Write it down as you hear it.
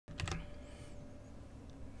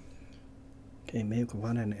Okay,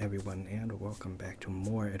 Meguanan everyone, and welcome back to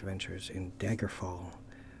more adventures in Daggerfall.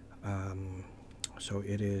 So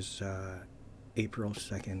it is April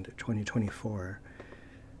 2nd, 2024,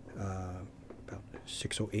 about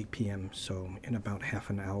 6:08 p.m. So in about half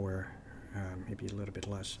an hour, maybe a little bit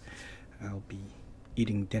less, I'll be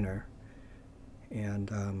eating dinner.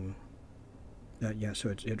 And yeah, so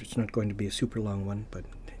it's not going to be a super long one, but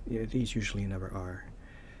these usually never are.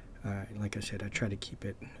 Like I said, I try to keep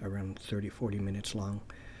it around 30-40 minutes long.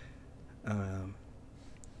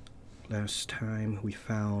 Last time we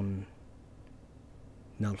found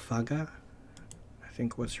Nulfaga, I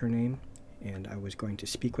think was her name, and I was going to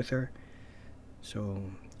speak with her. So,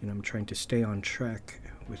 I'm trying to stay on track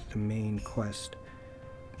with the main quest.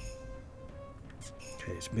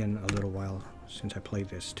 Okay, it's been a little while since I played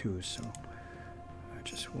this too, so I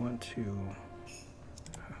just want to...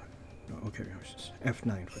 okay, it was just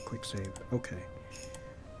F9 for quick save. Okay.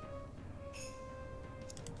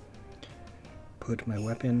 Put my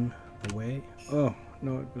weapon away. Oh,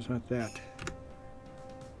 no, it was not that.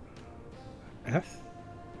 F?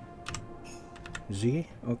 Z?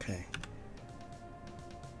 Okay.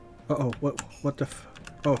 Uh-oh, what the f...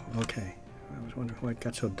 Oh, okay. I was wondering why it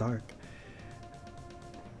got so dark.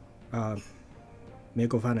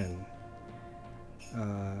 Megovanen.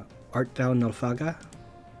 Art thou Nulfaga?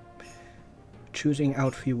 Choosing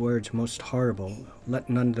out few words most horrible, let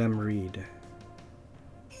none them read.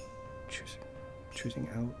 Choosing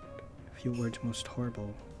out few words most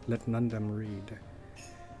horrible, let none them read.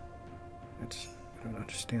 That's, I don't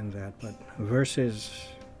understand that, but verses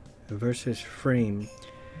frame,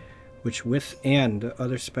 which with and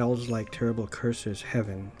other spells like terrible curses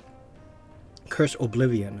heaven. Curse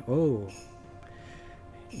oblivion, oh,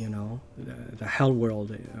 the hell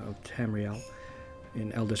world of Tamriel.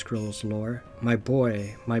 In Elder Scrolls lore, my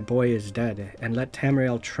boy is dead, and let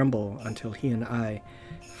Tamriel tremble until he and I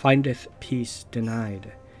findeth peace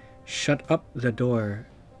denied. Shut up the door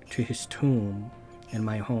to his tomb and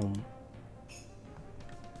my home.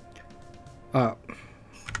 I'm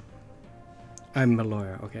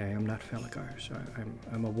Melora, okay, I'm not Felgar, so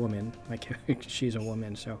I'm a woman. My character, she's a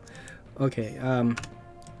woman, so okay,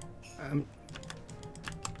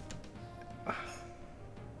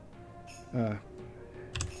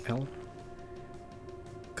 L.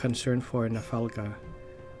 Concern for Nulfaga.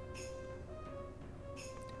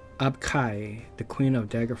 Abkai, the Queen of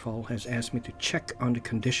Daggerfall, has asked me to check on the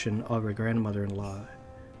condition of her grandmother-in-law,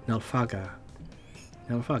 Nulfaga.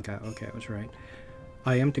 Nulfaga, okay, I was right.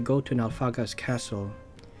 I am to go to Nulfaga's castle,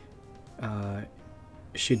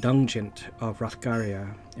 Shidungjant of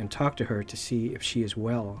Rothgaria, and talk to her to see if she is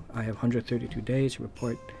well. I have 132 days to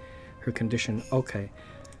report her condition. Okay.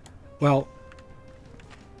 Well,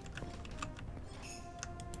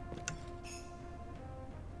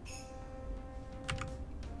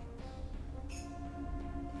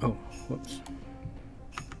 oh, whoops.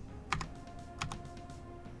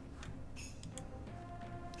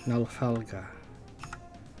 Nulfaga.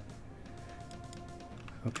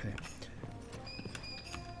 Okay.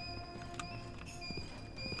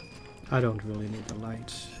 I don't really need the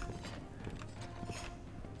lights.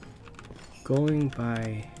 Going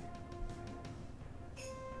by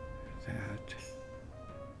that.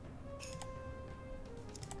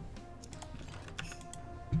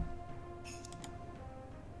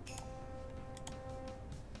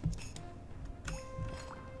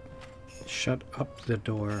 Shut up the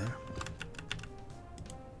door.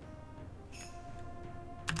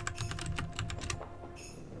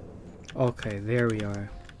 Okay, there we are.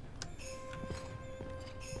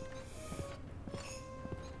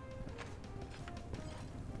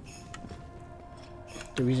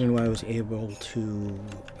 The reason why I was able to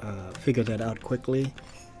figure that out quickly,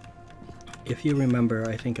 if you remember,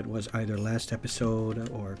 I think it was either last episode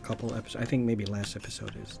or a couple episodes, I think maybe last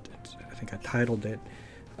episode I think I titled it,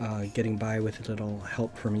 Getting By with a Little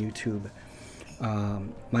Help from YouTube.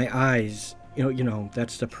 My eyes,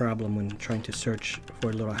 that's the problem when trying to search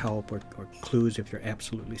for a little help or clues if you're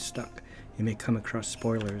absolutely stuck. You may come across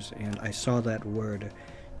spoilers, and I saw that word,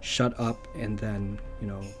 shut up, and then,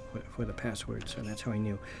 for the password, so that's how I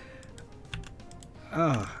knew.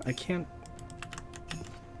 I can't...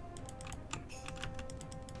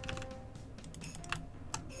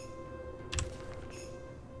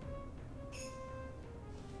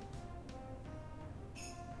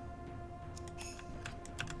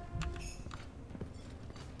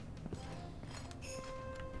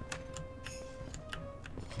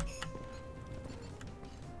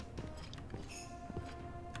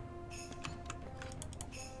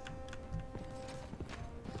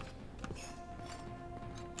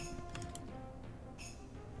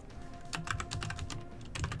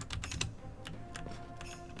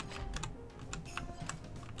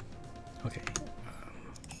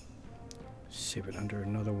 save it under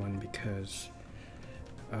another one because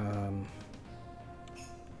I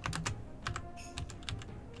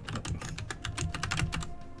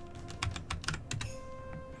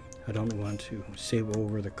don't want to save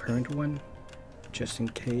over the current one just in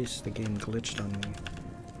case the game glitched on me.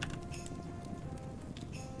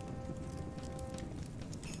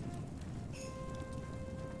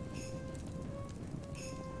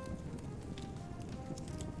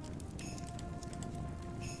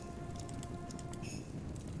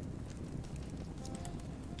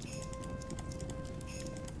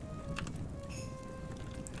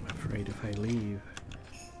 If I leave.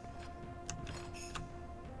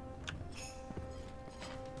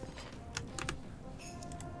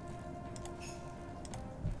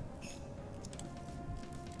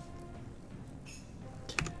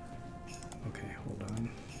 Okay, hold on.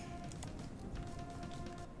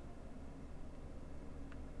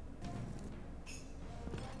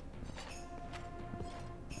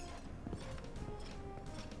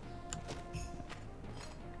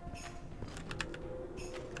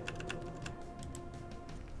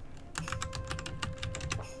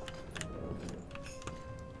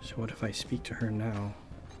 So what if I speak to her now?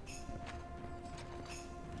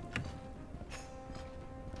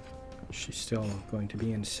 She's still going to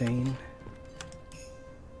be insane.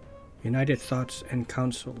 United thoughts and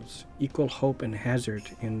counsels, equal hope and hazard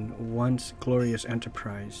in once glorious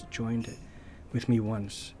enterprise, joined with me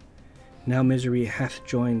once. Now misery hath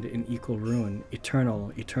joined in equal ruin,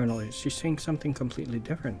 eternal, eternal. She's saying something completely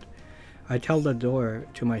different. I tell the door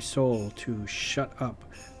to my soul to shut up.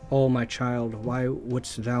 O my child, why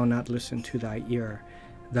wouldst thou not listen to thy ear,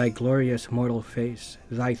 thy glorious mortal face,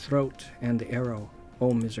 thy throat and the arrow,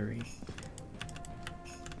 O misery?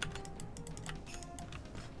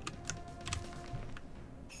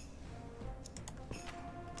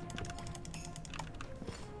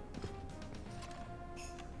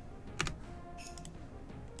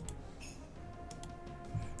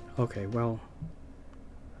 Okay, well,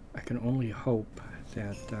 I can only hope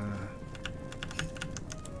that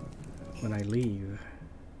when I leave,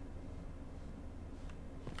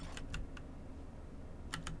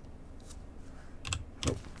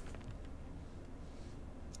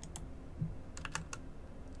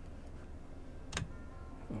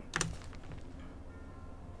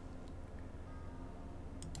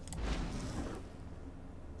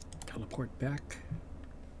 teleport back.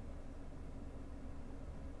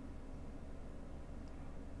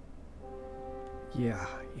 Yeah.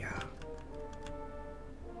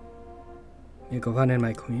 You go on in,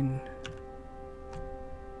 my queen.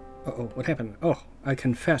 Uh-oh, what happened? Oh, I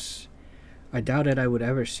confess. I doubted I would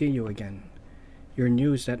ever see you again. Your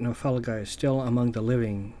news that Nulfaga is still among the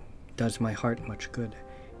living does my heart much good.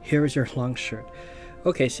 Here is your long shirt.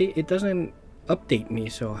 Okay, see, it doesn't update me,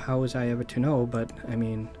 so how was I ever to know? But, I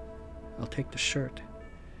mean, I'll take the shirt.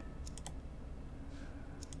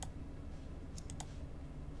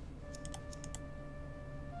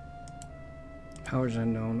 Powers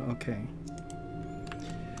unknown, okay.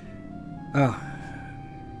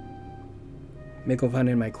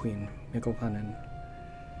 Megovanen, my queen. Megovanen.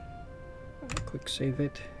 Quick save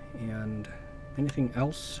it. And anything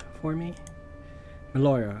else for me?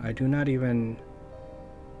 Melora, I do not even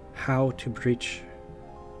how to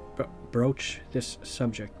broach this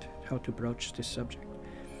subject. How to broach this subject.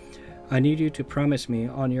 I need you to promise me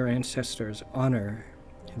on your ancestors' honor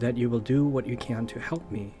that you will do what you can to help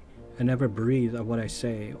me and never breathe of what I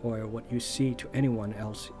say or what you see to anyone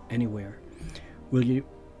else anywhere. Will you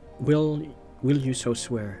so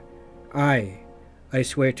swear? I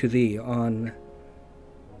swear to thee on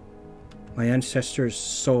my ancestor's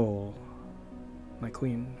soul, my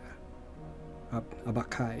queen,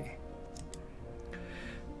 Abakai.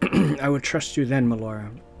 I would trust you then,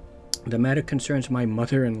 Melora. The matter concerns my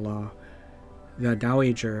mother-in-law, the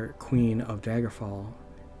Dowager Queen of Daggerfall,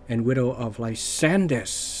 and widow of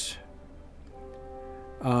Lysandus,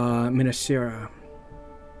 Minasira.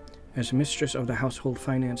 As mistress of the household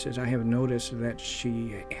finances, I have noticed that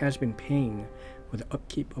she has been paying with the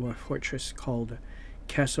upkeep of a fortress called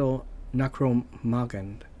Castle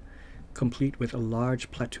Necromagand, complete with a large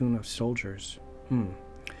platoon of soldiers.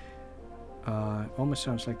 Almost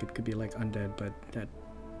sounds like it could be like undead, but that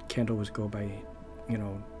can't always go by, you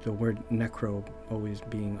know, the word necro always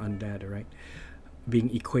being undead, right?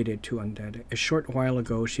 Being equated to undead. A short while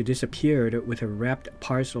ago, she disappeared with a wrapped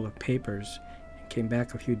parcel of papers and came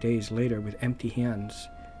back a few days later with empty hands.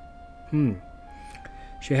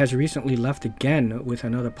 She has recently left again with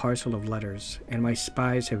another parcel of letters, and my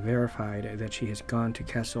spies have verified that she has gone to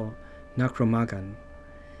Castle Necromagan.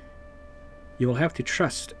 You will have to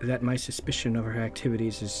trust that my suspicion of her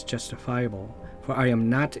activities is justifiable, for I am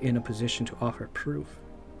not in a position to offer proof,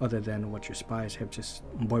 other than what your spies have just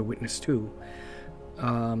bore witness to.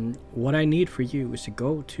 What I need for you is to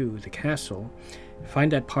go to the castle,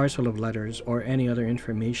 find that parcel of letters or any other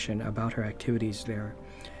information about her activities there.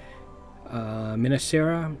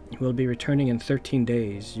 Minasera will be returning in 13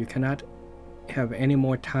 days. You cannot have any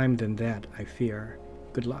more time than that, I fear.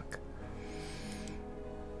 Good luck.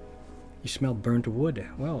 You smell burnt wood.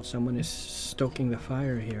 Well, someone is stoking the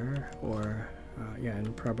fire here, or yeah,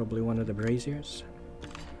 and probably one of the braziers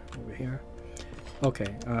over here.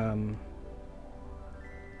 Okay.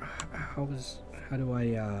 How do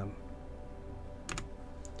I?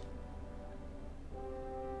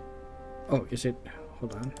 Oh, is it?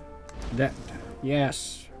 Hold on. That.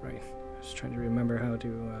 Yes. Right. I was trying to remember how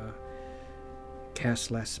to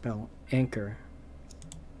cast last spell. Anchor.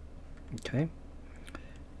 Okay.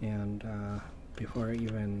 And before I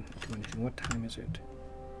even do anything, what time is it?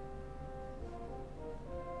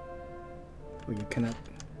 Oh, you cannot.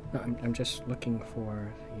 No, I'm just looking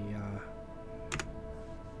for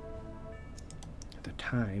the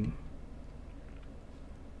time.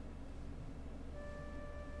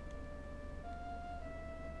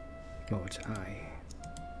 Oh, it's I.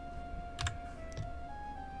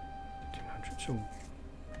 1300. So,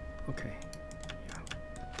 okay.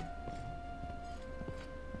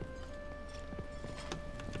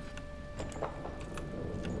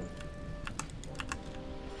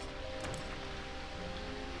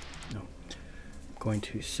 Going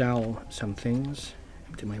to sell some things,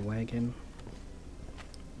 empty my wagon.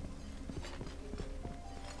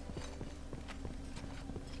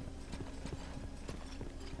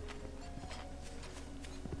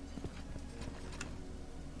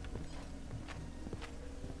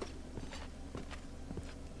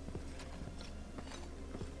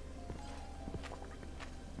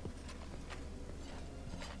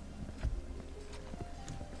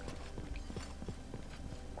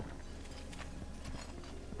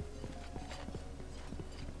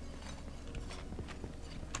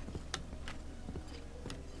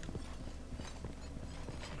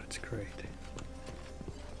 Great.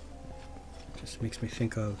 Just makes me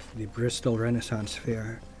think of the Bristol Renaissance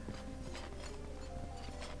Fair.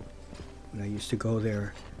 When I used to go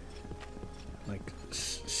there like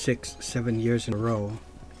 6-7 years in a row,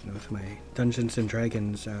 you know, with my Dungeons and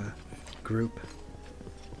Dragons group.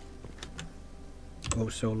 Oh,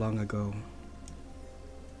 so long ago.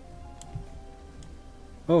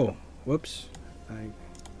 Oh, whoops.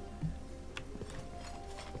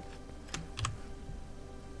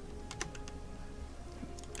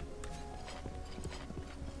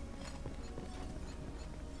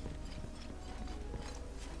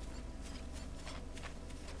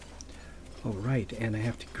 Oh, right, and I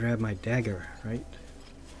have to grab my dagger, right?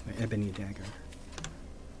 My ebony dagger.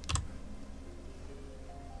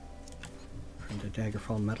 From the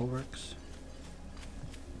Daggerfall Metalworks.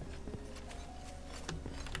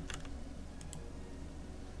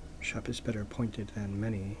 Shop is better appointed than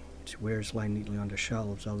many. Its wares lie neatly on the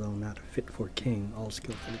shelves, although not fit for king, all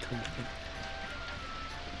skillfully crafted.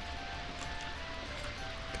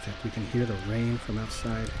 In fact, we can hear the rain from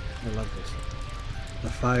outside. I love this. The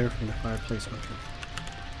fire from the fireplace. Okay.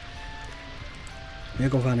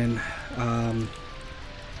 Megovanen.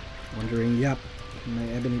 Wondering, yep, my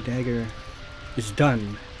ebony dagger is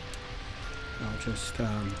done. I'll just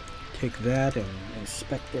take that and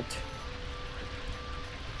inspect it.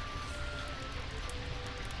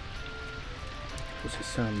 This is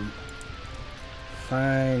some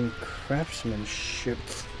fine craftsmanship.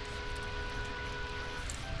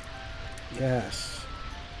 Yes.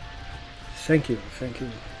 Thank you,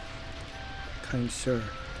 kind sir.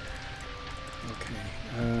 Okay.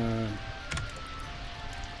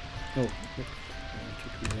 Oh, I want to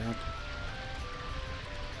do that.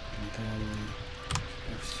 And then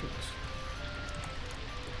F6.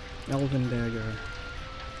 Elven dagger.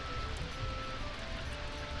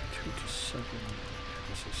 2 to 7.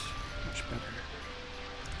 This is much better.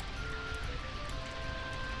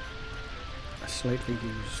 Slightly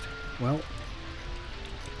used. Well.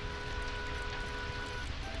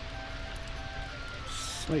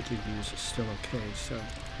 Slightly used is still okay, so I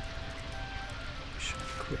should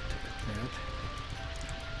quit that.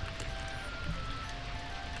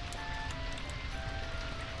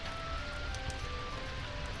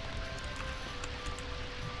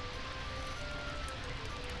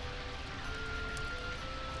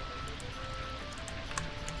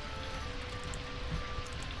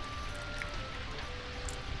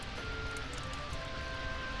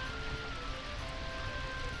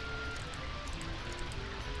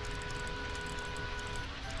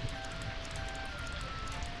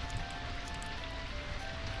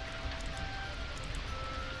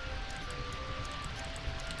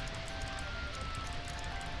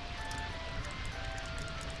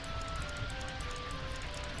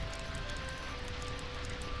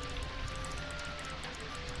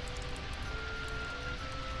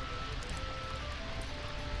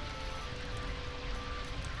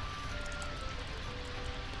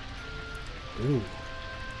 Ooh.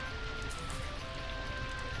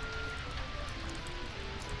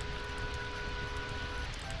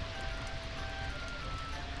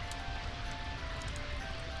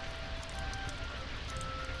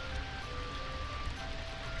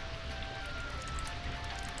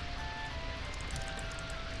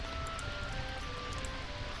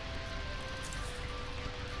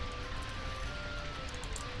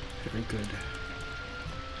 Very good.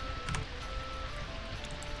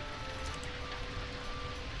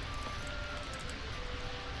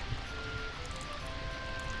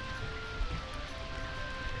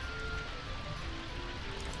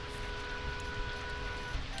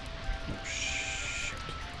 Oh, shit.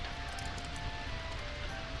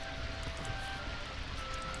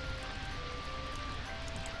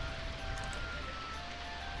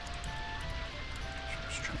 That's what I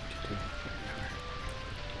was trying to do. There we are.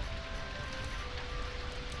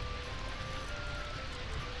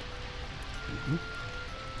 Mm-hmm.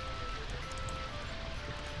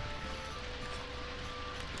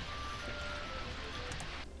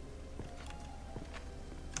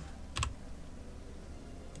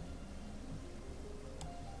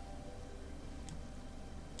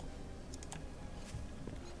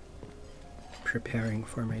 Preparing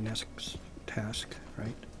for my next task,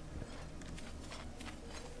 right?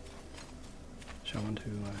 So I want to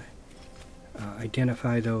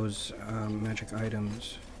identify those magic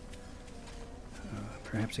items.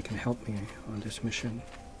 Perhaps it can help me on this mission.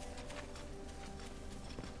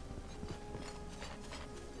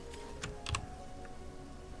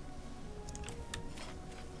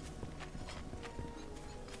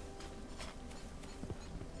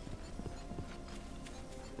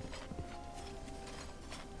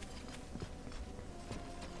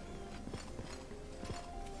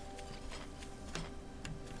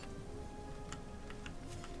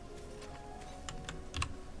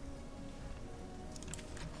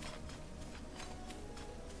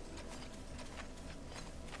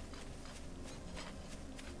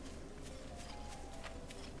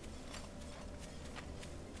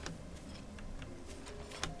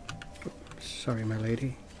 Sorry, my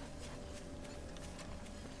lady.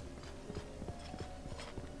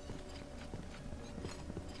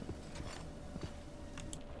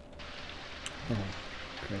 Oh,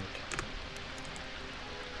 great.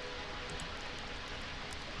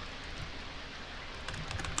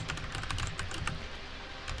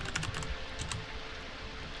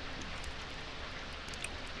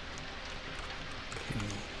 Okay,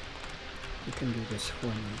 you can do this for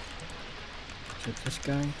me. Is it this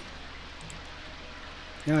guy?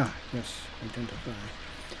 Yeah, yes, identify.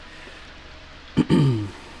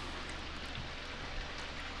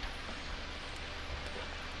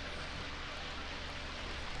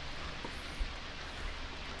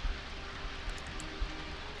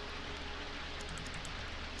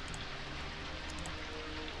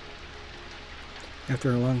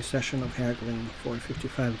 After a long session of haggling for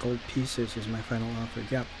 55 gold pieces is my final offer.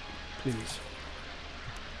 Yep, please.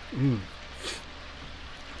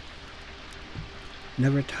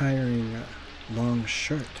 Never tiring long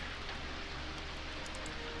shirt.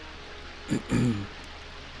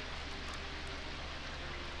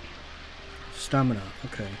 Stamina,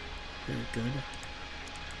 okay. Very good.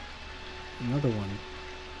 Another one.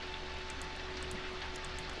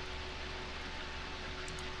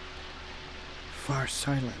 Far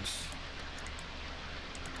silence.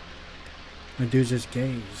 Medusa's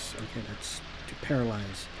gaze. Okay, that's to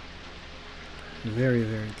paralyze. Very,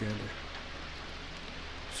 very good.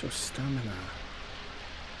 So stamina.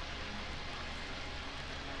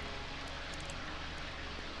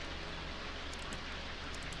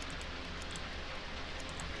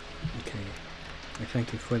 Okay. I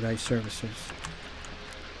thank you for thy services.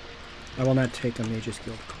 I will not take a Mage's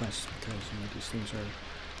Guild quest because these things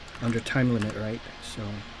are under time limit, right? So,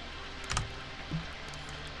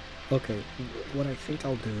 okay, what I think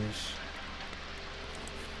I'll do is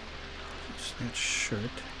use that shirt,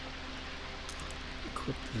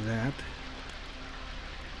 equip that.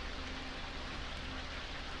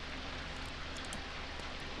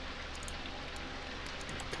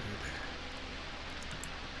 Good.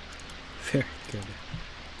 Very good.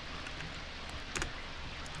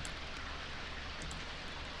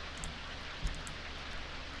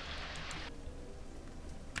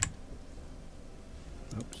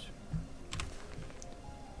 Oops.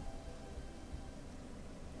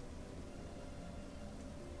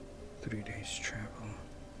 Three days travel.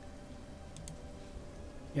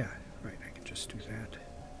 Yeah, right, I can just do that.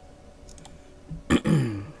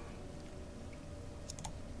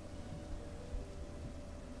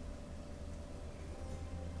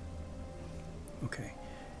 Okay.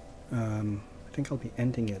 I think I'll be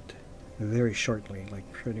ending it very shortly, like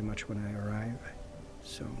pretty much when I arrive.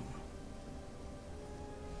 So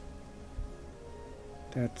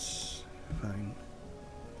that's fine.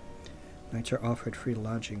 Knights are offered free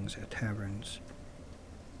lodgings at taverns.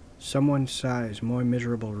 Someone sighs, more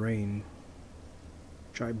miserable rain.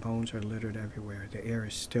 Dry bones are littered everywhere. The air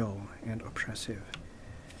is still and oppressive.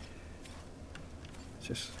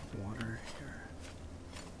 Just water here.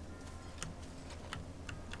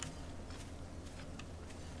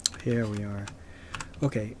 Here we are.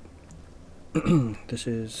 Okay. This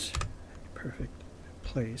is a perfect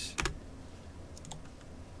place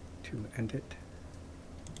to end it.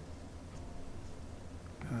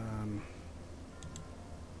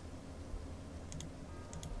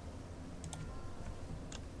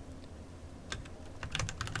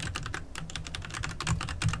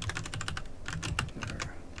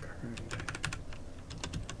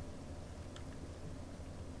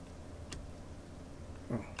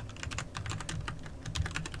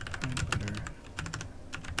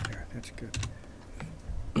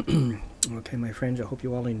 Okay, my friends, I hope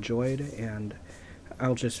you all enjoyed, and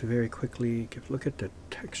I'll just very quickly look at the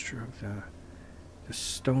texture of the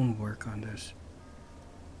stonework on this.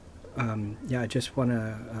 Yeah, I just want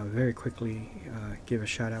to very quickly give a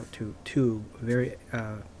shout out to two very,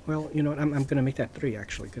 well, you know what, I'm going to make that three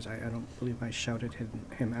actually, because I don't believe I shouted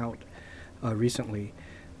him out recently,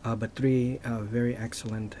 but three very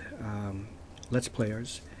excellent Let's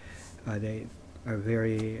Players. They are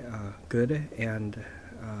very good, and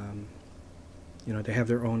you know, they have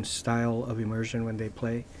their own style of immersion when they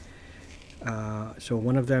play. So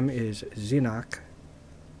one of them is Xenoq.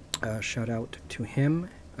 Shout out to him.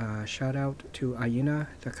 Shout out to Aina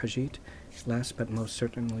GrumpyScamp. Last but most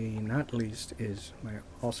certainly not least is my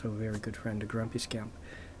also very good friend, GrumpyScamp.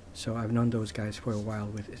 So I've known those guys for a while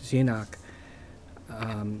with Xenoq,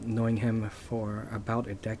 knowing him for about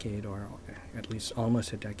a decade, or at least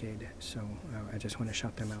almost a decade. So I just want to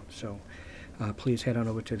shout them out. So please head on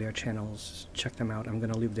over to their channels, check them out. I'm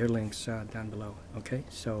going to leave their links down below. Okay,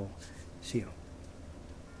 so see you.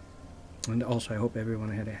 And also I hope everyone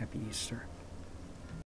had a happy Easter.